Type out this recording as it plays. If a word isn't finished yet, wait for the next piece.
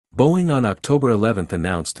Boeing on October 11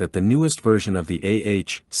 announced that the newest version of the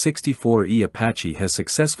AH-64E Apache has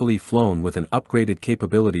successfully flown with an upgraded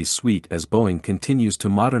capabilities suite as Boeing continues to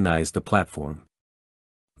modernize the platform.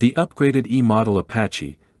 The upgraded E-model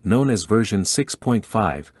Apache, known as version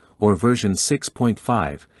 6.5, or version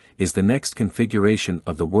 6.5, is the next configuration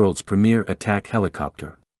of the world's premier attack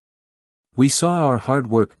helicopter. "We saw our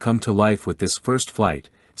hard work come to life with this first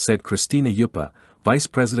flight," said Christina Yupa, Vice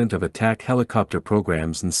President of Attack Helicopter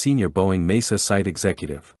Programs and Senior Boeing Mesa Site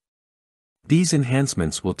Executive. "These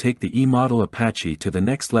enhancements will take the E-model Apache to the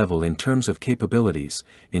next level in terms of capabilities,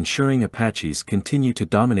 ensuring Apaches continue to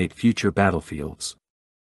dominate future battlefields."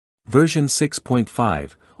 Version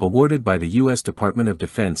 6.5, awarded by the U.S. Department of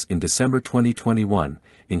Defense in December 2021,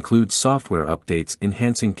 includes software updates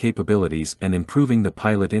enhancing capabilities and improving the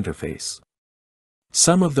pilot interface.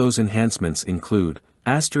 Some of those enhancements include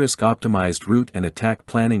optimized route and attack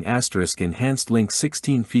planning, enhanced Link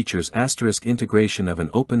 16 features, integration of an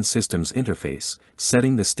open systems interface,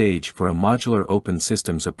 setting the stage for a modular open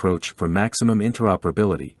systems approach for maximum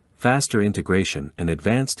interoperability, faster integration and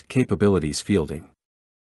advanced capabilities fielding.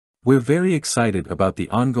 "We're very excited about the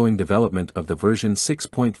ongoing development of the version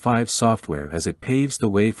 6.5 software as it paves the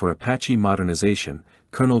way for Apache modernization,"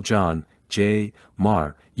 Colonel John J.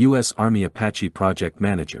 Marr, U.S. Army Apache Project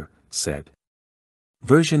Manager, said.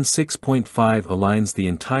 Version 6.5 aligns the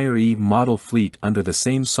entire E-model fleet under the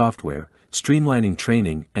same software, streamlining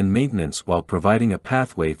training and maintenance while providing a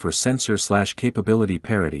pathway for sensor/capability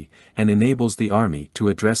parity, and enables the Army to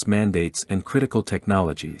address mandates and critical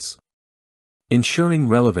technologies. Ensuring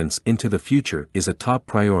relevance into the future is a top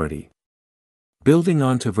priority. Building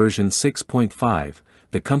on to version 6.5,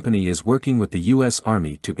 the company is working with the U.S.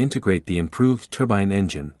 Army to integrate the improved turbine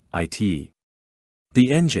engine, ITE.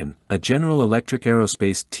 The engine, a General Electric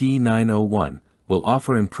Aerospace T901, will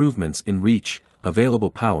offer improvements in reach, available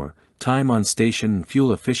power, time on station and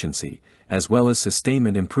fuel efficiency, as well as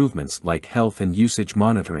sustainment improvements like health and usage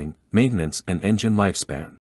monitoring, maintenance and engine lifespan.